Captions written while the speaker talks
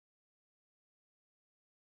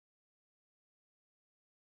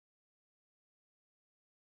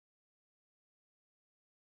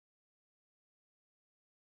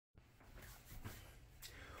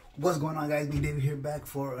What's going on, guys? Me, David here, back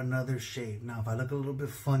for another shave. Now, if I look a little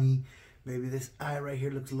bit funny, maybe this eye right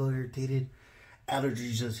here looks a little irritated,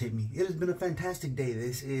 allergies just hit me. It has been a fantastic day.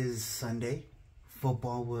 This is Sunday.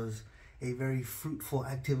 Football was a very fruitful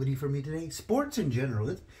activity for me today. Sports in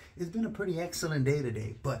general, it's been a pretty excellent day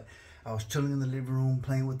today. But I was chilling in the living room,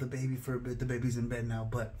 playing with the baby for a bit. The baby's in bed now,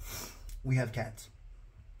 but we have cats.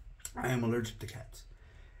 I am allergic to cats.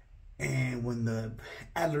 And when the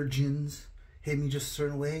allergens hit me just a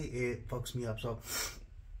certain way, it fucks me up. So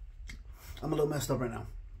I'm a little messed up right now.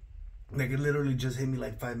 Like, it literally just hit me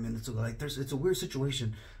like 5 minutes ago. Like, it's a weird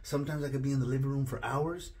situation. Sometimes I could be in the living room for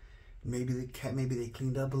hours. Maybe the cat, maybe they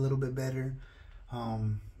cleaned up a little bit better.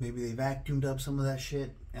 Maybe they vacuumed up some of that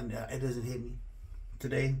shit, and it doesn't hit me.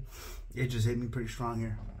 Today, it just hit me pretty strong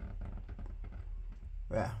here.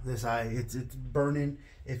 Yeah, this eye, it's burning.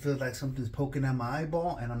 It feels like something's poking at my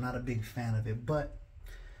eyeball, and I'm not a big fan of it, but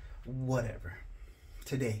whatever.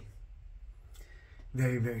 Today,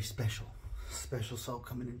 very, very special salt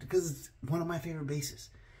coming in, because it's one of my favorite bases.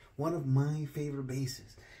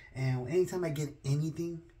 And anytime I get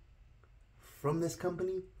anything from this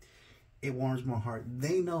company, it warms my heart.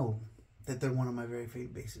 They know that they're one of my very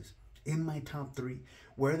favorite bases, in my top 3.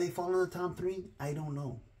 Where they fall in the top 3, I don't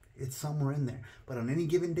know. It's somewhere in there. But on any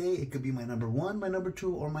given day, it could be my number 1, my number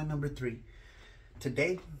 2, or my number 3.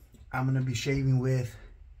 Today, I'm going to be shaving with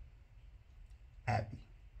Abbey.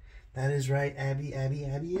 That is right, Abbey.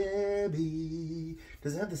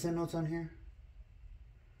 Does it have the scent notes on here?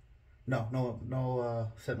 No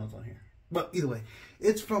scent notes on here. But either way,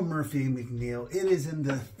 it's from Murphy and McNeil. It is in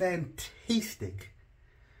the fantastic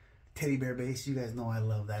teddy bear base. You guys know I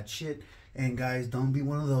love that shit. And guys, don't be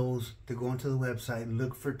one of those to go onto the website and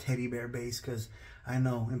look for teddy bear base, because I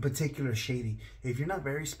know, in particular, Shady, if you're not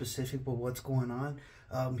very specific with what's going on,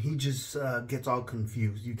 he just gets all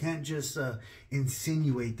confused. You can't just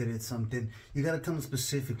insinuate that it's something. You got to tell him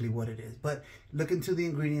specifically what it is. But look into the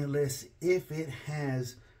ingredient list. If it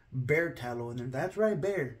has bear tallow in there, that's right,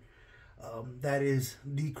 bear. That is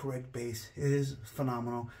the correct base. It is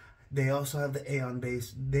phenomenal. They also have the Aeon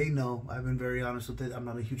base. They know, I've been very honest with it, I'm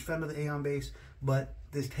not a huge fan of the Aeon base, but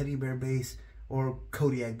this teddy bear base, or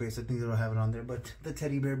Kodiak base, I think they don't have it on there, but the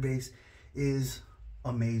teddy bear base is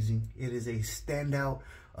amazing. It is a standout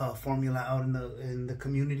formula out in the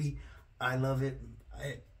community. I love it.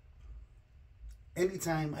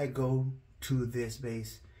 Anytime I go to this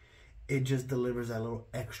base, it just delivers that little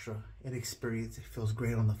extra experience. It feels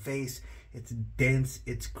great on the face. It's dense,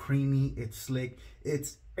 it's creamy, it's slick,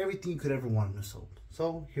 it's everything you could ever want in a soap.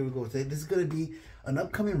 So here we go. This is going to be an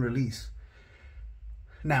upcoming release.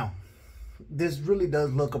 Now, this really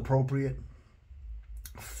does look appropriate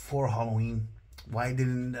for Halloween. Why it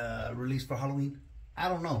didn't release for Halloween, I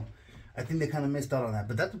don't know. I think they kind of missed out on that,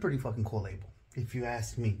 but that's a pretty fucking cool label, if you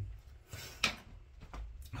ask me.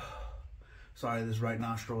 Sorry, this right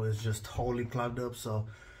nostril is just totally clogged up, so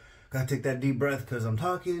gotta take that deep breath because I'm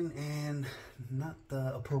talking and not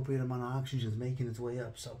the appropriate amount of oxygen is making its way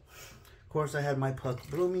up. So, of course, I had my puck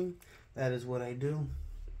blooming. That is what I do.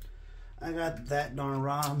 I got that darn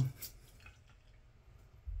Rob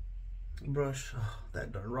brush. Oh,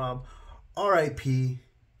 that darn Rob. R.I.P.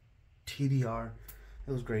 TDR.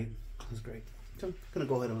 It was great. It was great. So I'm gonna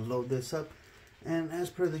go ahead and load this up. And as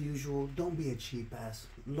per the usual, don't be a cheap ass.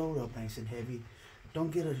 Load up nice and heavy.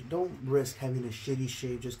 Don't risk having a shitty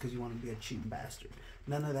shave just because you want to be a cheap bastard.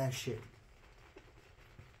 None of that shit.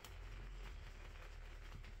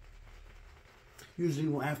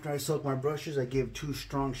 Usually after I soak my brushes, I give 2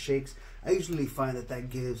 strong shakes. I usually find that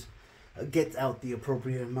gets out the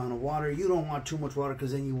appropriate amount of water. You don't want too much water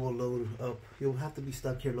because then you will load up. You'll have to be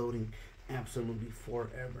stuck here loading absolutely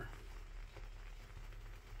forever.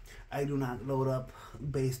 I do not load up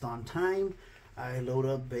based on time. I load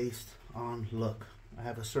up based on look. I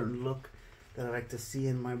have a certain look that I like to see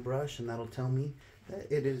in my brush, and that'll tell me that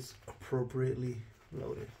it is appropriately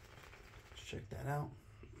loaded. Let's check that out.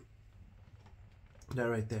 That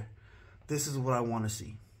right there. This is what I want to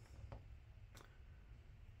see.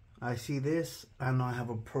 I see this. I know I have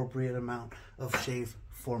appropriate amount of shave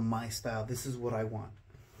for my style. This is what I want.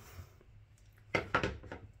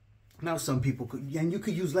 Now, some people could, and you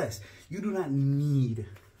could use less. You do not need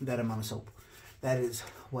that amount of soap. That is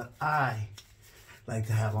what I like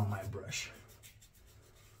to have on my brush.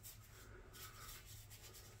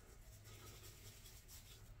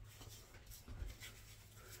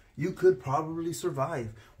 You could probably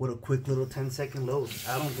survive with a quick little 10-second load.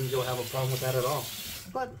 I don't think you'll have a problem with that at all.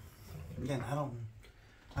 But again, I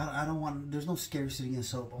don't want, there's no scarcity in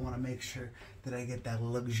soap. I want to make sure that I get that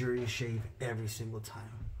luxurious shave every single time.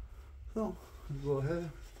 So, go ahead.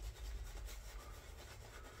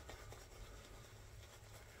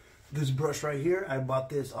 This brush right here, I bought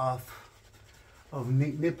this off of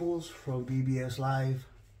Nick Nipples from BBS Live.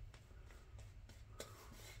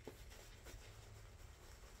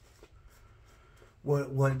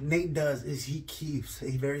 What Nate does is he keeps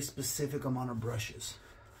a very specific amount of brushes.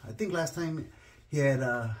 I think last time he had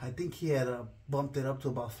bumped it up to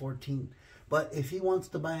about 14. But if he wants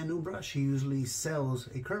to buy a new brush, he usually sells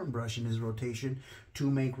a current brush in his rotation to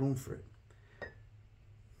make room for it.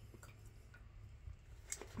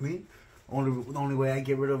 I mean, the only way I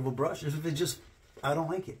get rid of a brush is if it just, I don't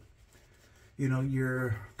like it. You know,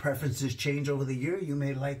 your preferences change over the year. You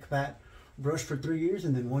may like that brush for 3 years,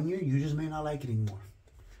 and then 1 year you just may not like it anymore.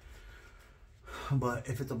 But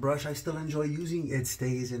if it's a brush I still enjoy using, it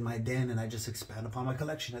stays in my den, and I just expand upon my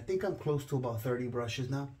collection. I think I'm close to about 30 brushes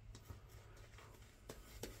now.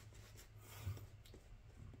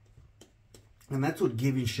 And that's what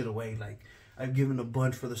giving shit away. Like, I've given a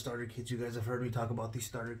bunch for the starter kits. You guys have heard me talk about these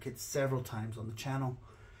starter kits several times on the channel.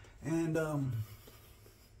 And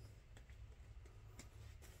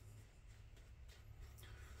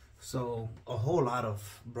so a whole lot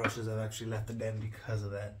of brushes I've actually left the den because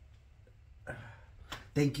of that.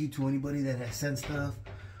 Thank you to anybody that has sent stuff.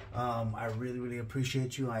 I really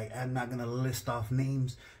appreciate you. I'm not gonna list off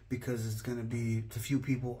names because it's gonna be to few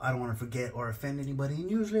people. I don't want to forget or offend anybody,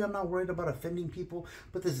 and usually I'm not worried about offending people,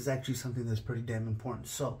 but this is actually something that's pretty damn important.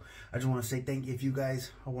 So I just want to say thank you. If you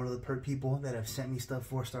guys are one of the people that have sent me stuff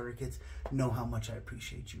for starter kits, know how much I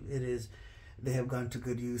appreciate you. They have gone to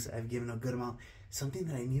good use. I've given a good amount. Something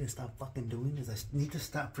that I need to stop fucking doing is I need to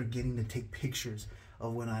stop forgetting to take pictures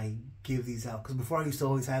of when I give these out. Because before I used to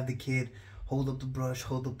always have the kid hold up the brush,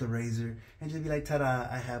 hold up the razor, and just be like, ta-da,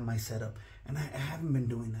 I have my setup. And I haven't been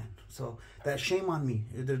doing that. So that's shame on me.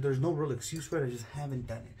 There's no real excuse for it. I just haven't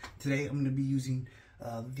done it. Today I'm going to be using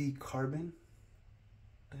the Carbon.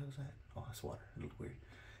 What the hell is that? Oh, that's water. It looks weird.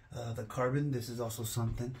 The Carbon. This is also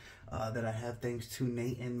something that I have thanks to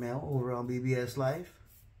Nate and Mel over on BBS Live.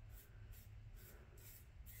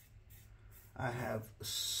 I have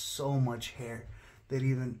so much hair that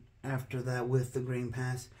even after that with the grain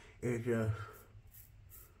pass, there's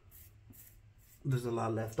a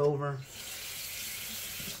lot left over.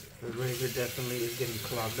 The razor definitely is getting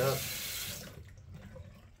clogged up.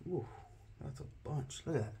 Ooh, that's a bunch.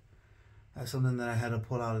 Look at that. That's something that I had to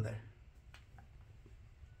pull out of there.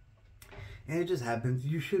 And it just happens.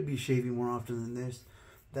 You should be shaving more often than this.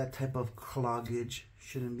 That type of cloggage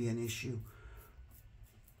shouldn't be an issue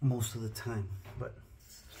most of the time. But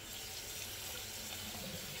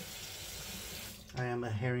I am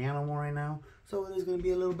a hairy animal right now, so it is going to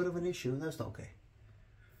be a little bit of an issue. That's okay.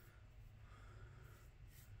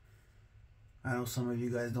 I know some of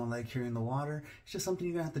you guys don't like hearing the water. It's just something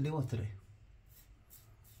you're going to have to deal with today.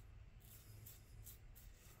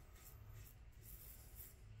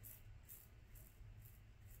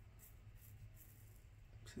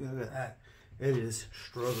 See, look at that. It is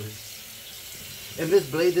struggling. And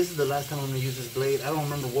this blade, this is the last time I'm going to use this blade. I don't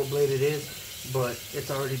remember what blade it is, but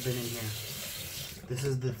it's already been in here. This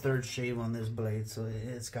is the third shave on this blade, so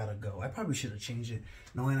it's got to go. I probably should have changed it.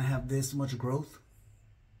 Knowing I have this much growth.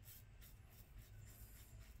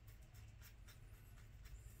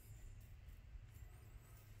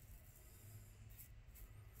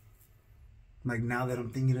 Like, now that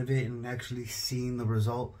I'm thinking of it and actually seeing the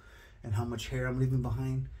result and how much hair I'm leaving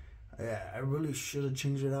behind, I really should have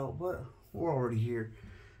changed it out, but we're already here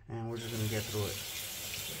and we're just going to get through it.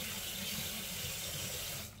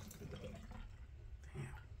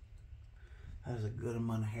 Damn. That is a good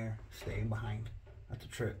amount of hair staying behind. That's a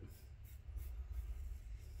trip.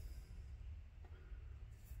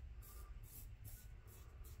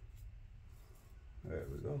 There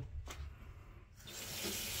we go.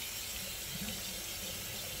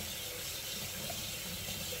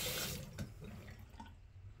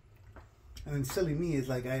 And then silly me is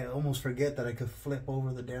like I almost forget that I could flip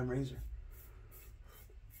over the damn razor.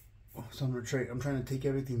 So I'm trying to take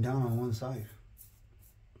everything down on one side.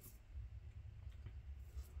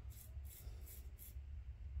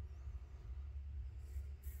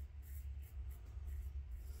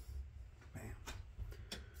 Bam.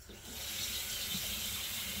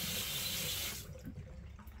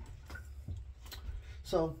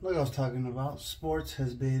 So, like I was talking about, sports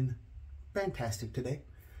has been fantastic today.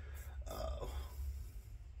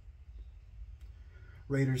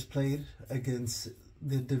 Raiders played against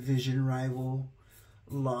the division rival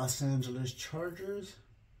Los Angeles Chargers.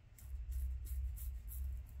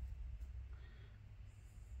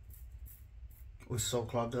 It was so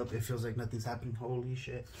clogged up, it feels like nothing's happening. Holy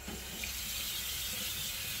shit.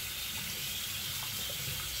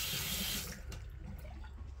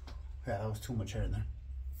 Yeah, that was too much hair in there.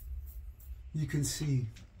 you can see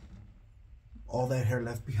all that hair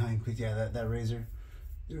left behind. Because yeah, that razor,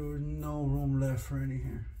 there was no room left for any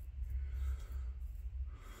hair.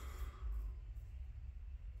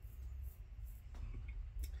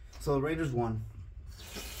 So the Raiders won.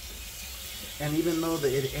 And even though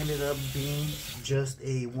it ended up being just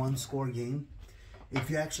a one-score game, if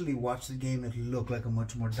you actually watch the game, it looked like a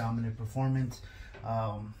much more dominant performance.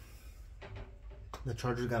 The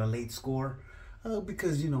Chargers got a late score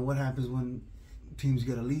because, you know, what happens when teams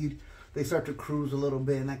get a lead? They start to cruise a little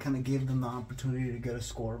bit, and that kind of gave them the opportunity to get a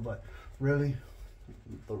score. But really,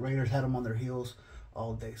 the Raiders had them on their heels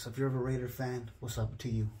all day. So if you're a Raider fan, what's up to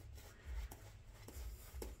you?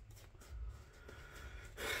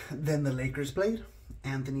 Then the Lakers played.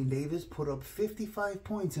 Anthony Davis put up 55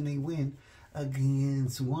 points in a win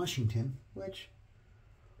against Washington, which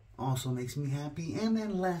also makes me happy. And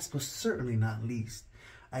then last but certainly not least,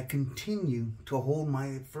 I continue to hold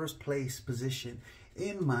my first place position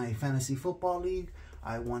in my fantasy football league.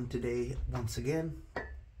 I won today once again.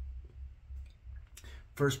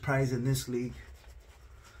 First prize in this league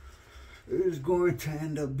is going to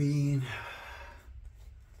end up being,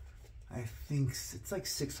 I think it's like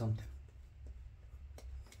 6 something.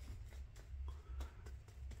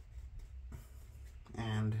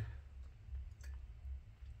 And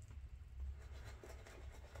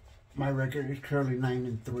my record is currently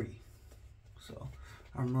 9-3. So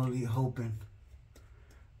I'm really hoping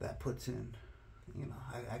that puts in, you know,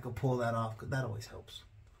 I could pull that off, because that always helps.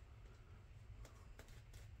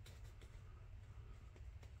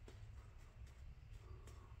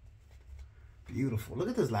 Beautiful. Look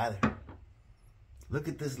at this lather. Look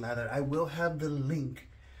at this lather. I will have the link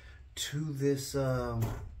to this.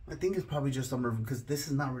 I think it's probably just on Mervyn, because this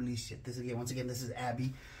is not released yet. This again, once again, this is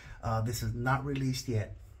Abbey. This is not released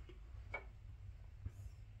yet.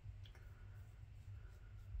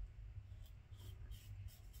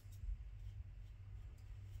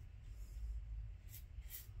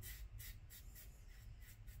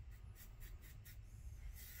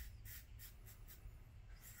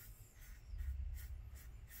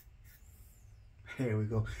 Here we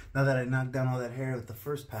go. Now that I knocked down all that hair with the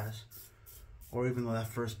first pass, or even though that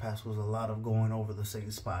first pass was a lot of going over the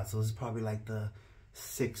same spot, so this is probably like the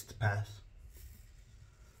 6th pass.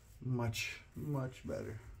 Much, much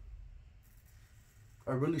better.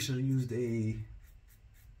 I really should have used a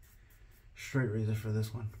straight razor for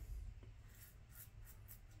this one.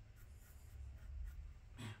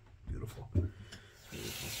 Beautiful.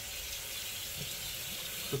 Beautiful.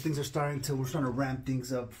 So things are we're starting to ramp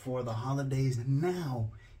things up for the holidays.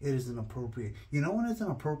 Now it is an appropriate, you know when it's an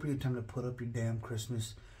appropriate time to put up your damn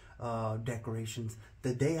Christmas decorations?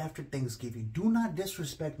 The day after Thanksgiving. Do not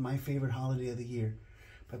disrespect my favorite holiday of the year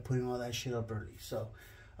by putting all that shit up early. So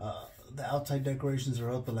the outside decorations are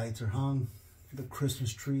up, the lights are hung, the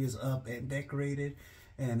Christmas tree is up and decorated,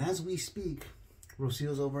 and as we speak,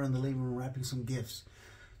 Rocio's over in the living room wrapping some gifts,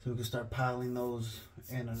 so we can start piling those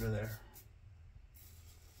in under there.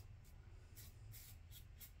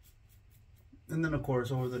 And then, of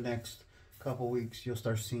course, over the next couple weeks, you'll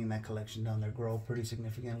start seeing that collection down there grow pretty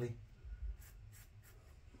significantly.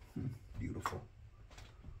 Beautiful.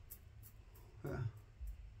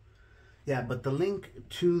 Yeah, but the link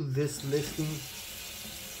to this listing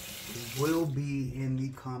will be in the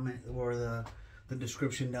comment or the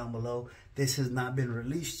description down below. This has not been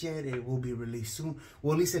released yet. It will be released soon.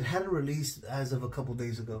 Well, at least it hadn't released as of a couple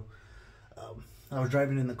days ago. I was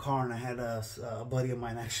driving in the car and I had a buddy of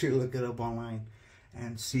mine actually look it up online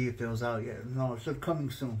and see if it was out yet. No, it's coming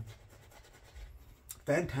soon.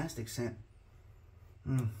 Fantastic scent.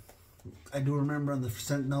 I do remember on the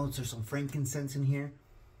scent notes there's some frankincense in here,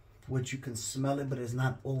 which you can smell it, but it's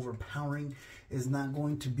not overpowering. It's not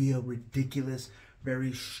going to be a ridiculous,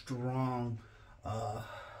 very strong,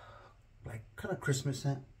 like kind of Christmas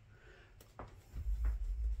scent.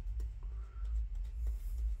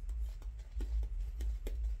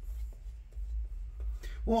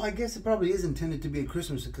 Well, I guess it probably is intended to be a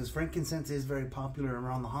Christmas, because frankincense is very popular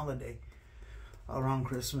around the holiday, around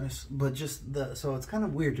Christmas. But just so it's kind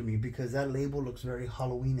of weird to me, because that label looks very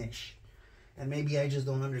Halloweenish, and maybe I just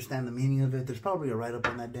don't understand the meaning of it. There's probably a write-up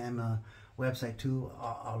on that damn website too.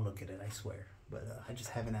 I'll look at it, I swear, but I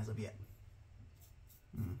just haven't as of yet.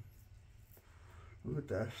 Look at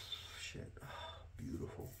that shit. Oh,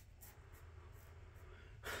 beautiful.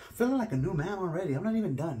 Feeling like a new man already. I'm not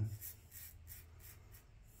even done.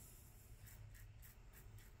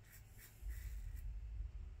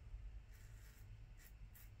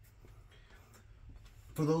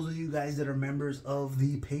 For those of you guys that are members of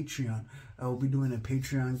the Patreon, I will be doing a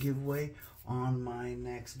Patreon giveaway on my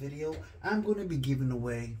next video. I'm going to be giving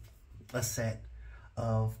away a set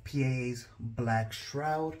of PA's Black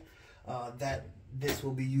Shroud. This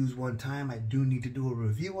will be used one time. I do need to do a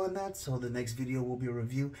review on that, so the next video will be a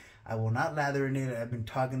review. I will not lather in it. I've been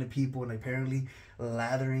talking to people, and apparently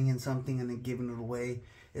lathering in something and then giving it away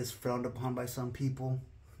is frowned upon by some people.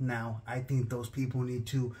 Now, I think those people need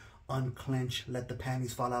to unclench, let the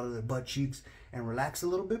panties fall out of their butt cheeks, and relax a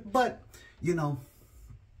little bit. But, you know,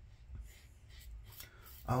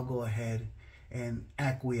 I'll go ahead and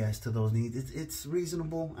acquiesce to those needs. It's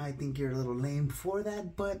reasonable. I think you're a little lame for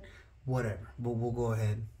that, but whatever. But we'll go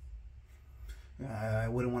ahead. I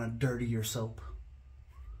wouldn't want to dirty your soap.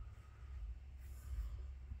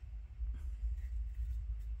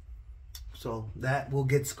 So that will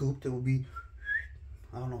get scooped. It will be,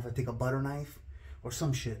 I don't know if I take a butter knife or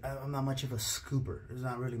some shit. I'm not much of a scooper. It's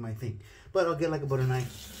not really my thing. But I'll get like a butter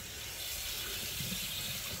knife.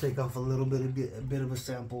 Take off a little bit, a bit of a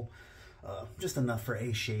sample. Just enough for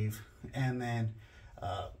a shave. And then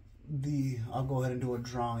I'll go ahead and do a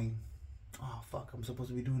drawing. Oh, fuck. I'm supposed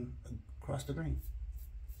to be doing across the grain.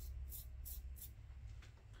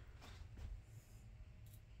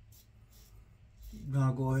 Then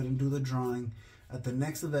I'll go ahead and do the drawing at the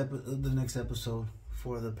next episode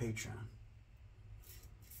for the Patreon.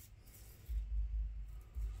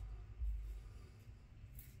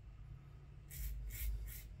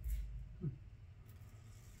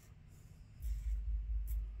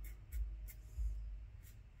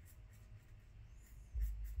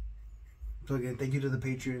 So again, thank you to the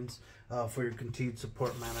patrons for your continued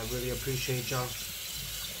support, man. I really appreciate y'all.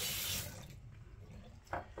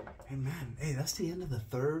 Hey, man. Hey, that's the end of the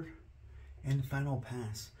third and final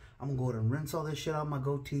pass. I'm going to go ahead and rinse all this shit out of my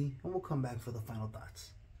goatee, and we'll come back for the final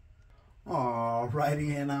thoughts.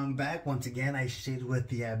 Alrighty, and I'm back. Once again, I shaved with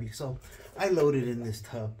the Abbey. So, I loaded in this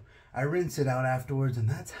tub. I rinse it out afterwards, and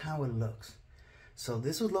that's how it looks. So,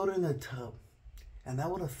 this was loaded in the tub, and that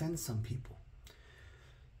would offend some people,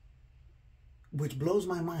 which blows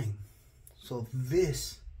my mind. So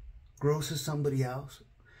this grosses somebody else,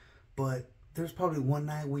 but there's probably one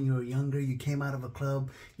night when you were younger, you came out of a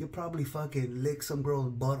club, you probably fucking licked some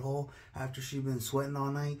girl's butthole after she'd been sweating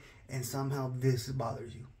all night, and somehow this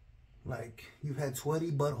bothers you. Like, you've had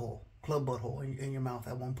sweaty butthole, club butthole in your mouth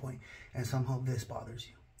at one point, and somehow this bothers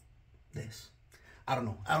you. This. I don't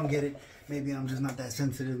know. I don't get it. Maybe I'm just not that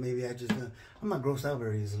sensitive. Maybe I'm not grossed out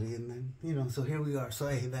very easily. And then, you know, so here we are. So,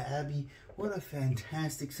 hey, the Abbey, what a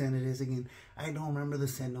fantastic scent it is. Again, I don't remember the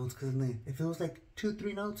scent notes because if it was like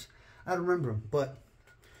 2-3 notes, I don't remember them. But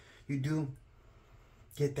you do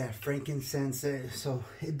get that frankincense. So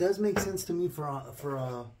it does make sense to me for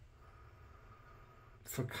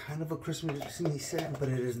kind of a Christmassy scent, but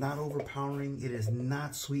it is not overpowering. It is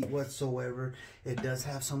not sweet whatsoever. It does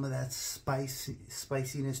have some of that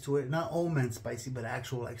spiciness to it. Not old man spicy, but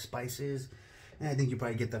actual like spices. And I think you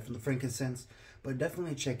probably get that from the frankincense. But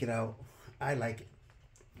definitely check it out. I like it.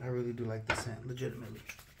 I really do like the scent, legitimately.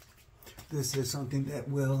 This is something that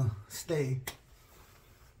will stay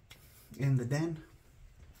in the den.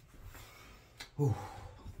 Ooh.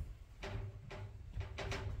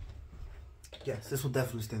 Yes, this will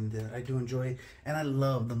definitely stay in the den. I do enjoy it. And I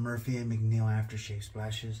love the Murphy and McNeil aftershave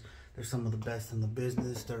splashes. They're some of the best in the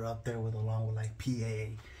business. They're up there along with like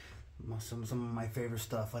PA. Some of my favorite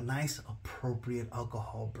stuff. A nice, appropriate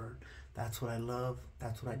alcohol burn. That's what I love.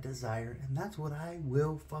 That's what I desire. And that's what I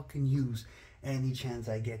will fucking use any chance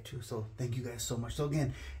I get to. So thank you guys so much. So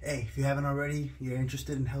again, hey, if you haven't already, you're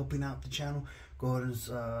interested in helping out the channel, go ahead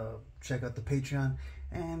and check out the Patreon.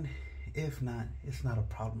 And if not, it's not a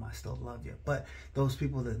problem. I still love you. But those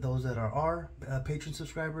that are our patron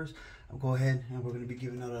subscribers, I'll go ahead and we're going to be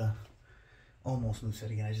giving out a almost new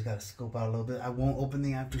set again. I just got to scope out a little bit. I won't open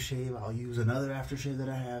the aftershave. I'll use another aftershave that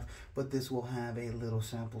I have, but this will have a little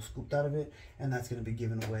sample scooped out of it, and that's going to be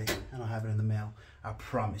given away, and I'll have it in the mail. I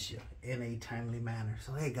promise you, in a timely manner.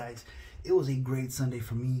 So hey guys, it was a great Sunday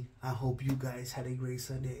for me. I hope you guys had a great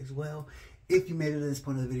Sunday as well. If you made it to this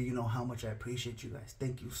point of the video, you know how much I appreciate you guys.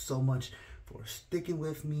 Thank you so much for sticking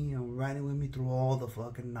with me and riding with me through all the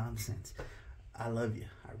fucking nonsense. I love you.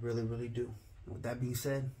 I really, really do. And with that being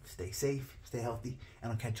said, stay safe, stay healthy,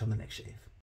 and I'll catch you on the next shave.